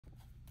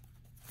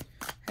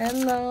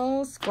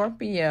Hello,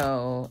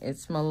 Scorpio.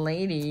 It's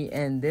Malady,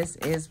 and this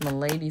is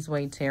Malady's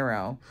Way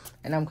Tarot.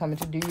 And I'm coming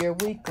to do your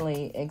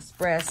weekly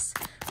express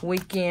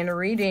weekend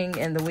reading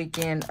in the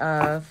weekend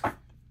of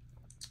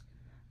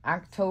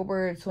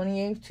October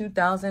 28th,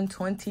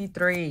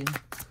 2023.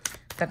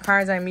 The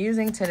cards I'm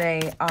using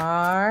today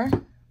are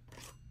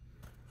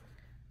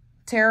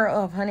Tarot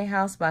of Honey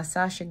House by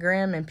Sasha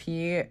Graham and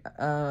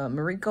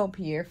Mariko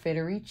Pierre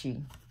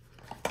Federici.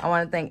 I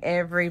want to thank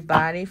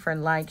everybody for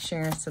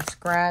sharing,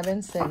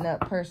 subscribing, setting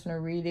up personal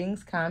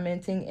readings,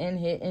 commenting, and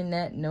hitting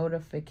that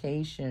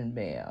notification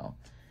bell.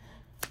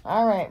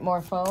 All right,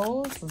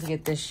 Morphos, let's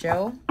get this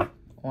show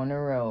on the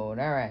road.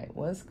 All right,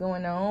 what's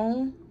going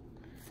on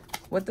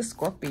with the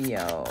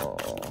Scorpio?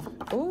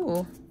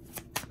 Ooh,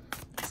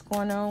 what's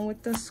going on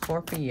with the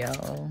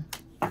Scorpio?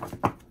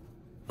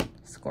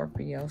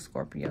 Scorpio,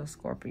 Scorpio,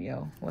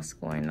 Scorpio. What's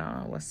going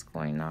on? What's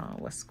going on?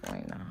 What's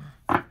going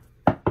on?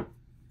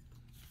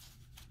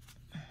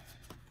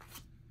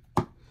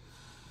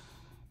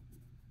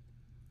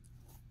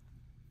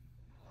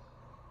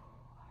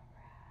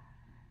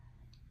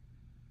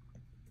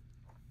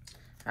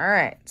 All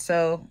right,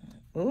 so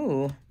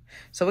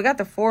we got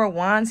the Four of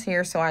Wands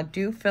here, so I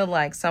do feel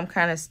like some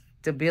kind of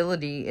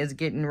stability is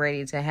getting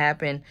ready to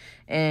happen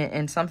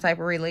in some type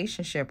of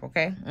relationship,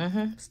 okay?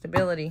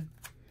 Stability.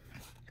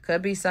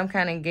 Could be some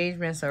kind of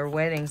engagements or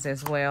weddings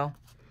as well.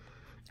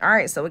 All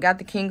right, so we got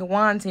the King of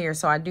Wands here,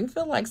 so I do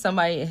feel like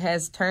somebody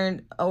has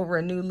turned over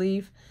a new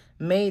leaf,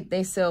 made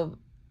themselves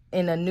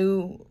in a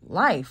new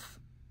life.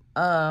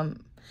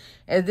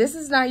 And this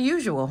is not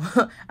usual.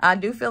 I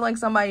do feel like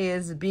somebody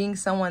is being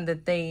someone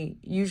that they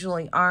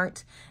usually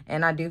aren't.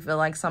 And I do feel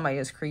like somebody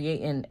is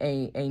creating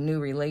a new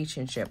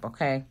relationship,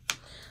 okay?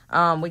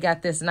 We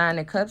got this Nine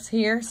of Cups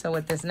here. So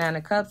with this Nine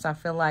of Cups, I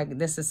feel like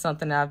this is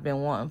something that I've been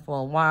wanting for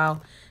a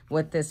while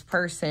with this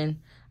person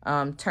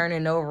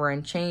turning over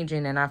and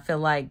changing. And I feel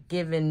like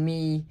giving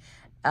me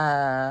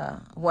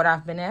what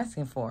I've been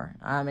asking for.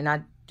 And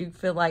I do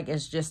feel like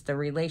it's just the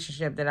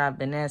relationship that I've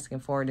been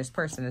asking for. This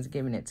person is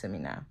giving it to me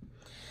now.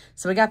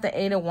 So we got the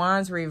Eight of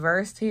Wands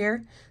reversed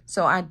here.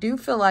 So I do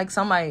feel like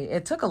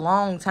it took a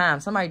long time.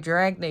 Somebody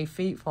dragged their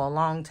feet for a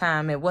long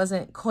time. It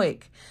wasn't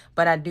quick,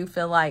 but I do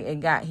feel like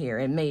it got here.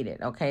 It made it,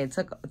 okay? It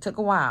took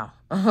a while,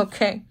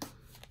 okay?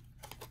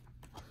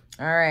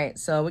 All right,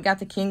 so we got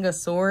the King of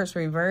Swords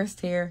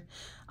reversed here.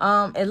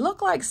 It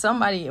looked like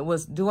somebody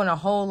was doing a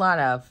whole lot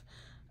of,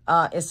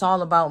 it's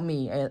all about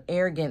me.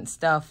 Arrogant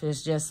stuff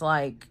is just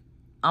like,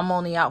 I'm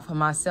only out for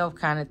myself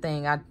kind of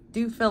thing. I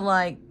do feel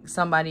like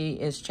somebody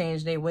has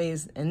changed their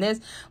ways in this,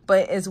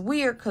 but it's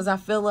weird because I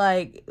feel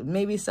like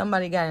maybe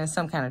somebody got in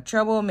some kind of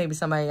trouble. Maybe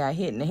somebody got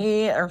hit in the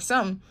head or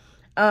something,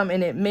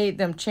 and it made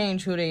them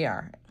change who they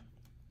are.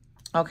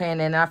 Okay, and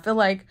then I feel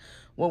like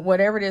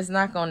whatever this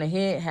knock on the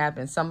head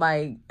happened,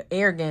 somebody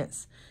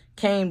arrogance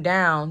came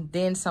down,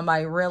 then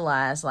somebody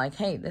realized like,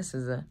 hey, this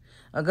is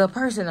a good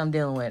person I'm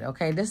dealing with.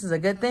 Okay, this is a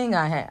good thing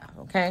I have.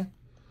 Okay.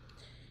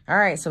 All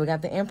right, so we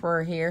got the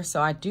Emperor here.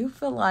 So I do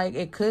feel like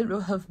it could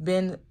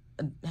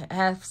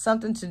have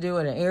something to do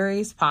with an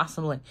Aries,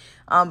 possibly.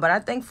 But I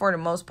think for the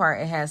most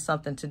part, it has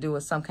something to do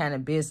with some kind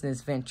of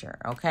business venture,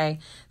 okay?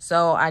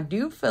 So I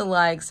do feel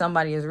like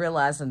somebody is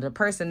realizing the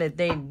person that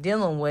they're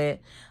dealing with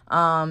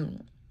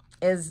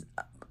is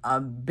a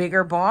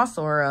bigger boss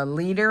or a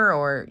leader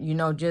or,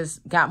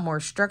 just got more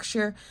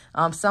structure.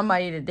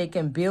 Somebody that they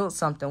can build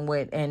something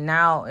with. And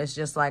now it's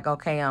just like,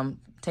 okay, I'm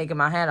taking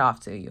my hat off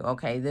to you.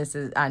 Okay,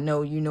 I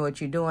know you know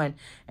what you're doing,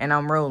 and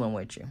I'm rolling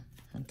with you.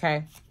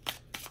 Okay,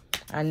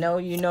 I know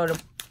you know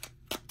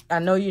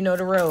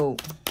the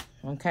road.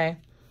 Okay.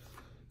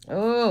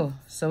 Oh,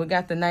 so we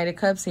got the Knight of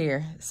Cups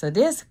here. So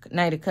this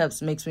Knight of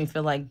Cups makes me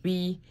feel like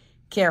be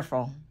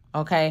careful.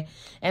 Okay,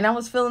 and I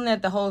was feeling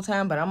that the whole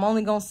time, but I'm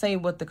only gonna say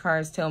what the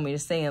cards tell me to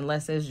say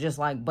unless it's just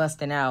like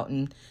busting out,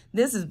 and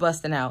this is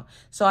busting out.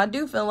 So I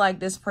do feel like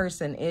this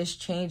person is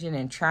changing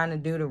and trying to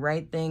do the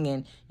right thing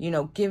and,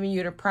 giving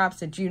you the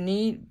props that you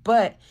need.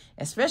 But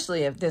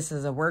especially if this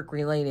is a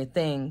work-related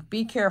thing,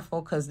 be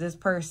careful because this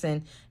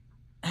person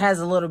has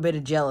a little bit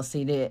of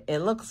jealousy. That it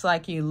looks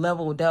like you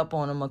leveled up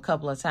on them a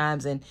couple of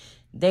times and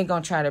they're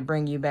going to try to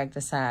bring you back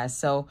to size.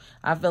 So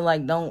I feel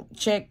like don't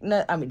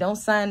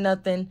sign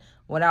nothing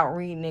without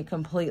reading it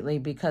completely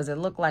because it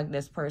looked like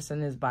this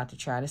person is about to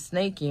try to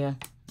snake you.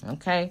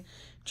 Okay?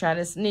 Try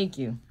to sneak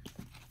you.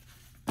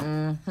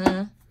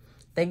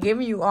 They're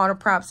giving you all the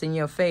props in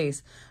your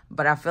face,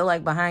 but I feel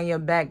like behind your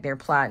back they're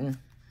plotting.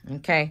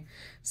 Okay?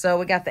 So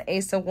we got the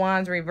Ace of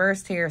Wands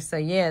reversed here. So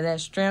yeah, that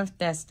strength,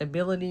 that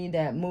stability,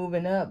 that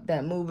moving up,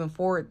 that moving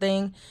forward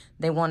thing,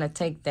 they want to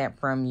take that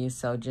from you.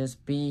 So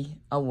just be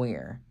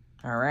aware.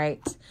 All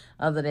right.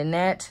 Other than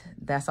that,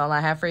 that's all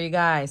I have for you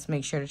guys.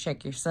 Make sure to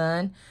check your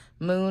sun,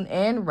 moon,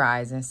 and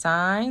rising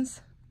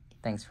signs.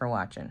 Thanks for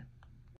watching.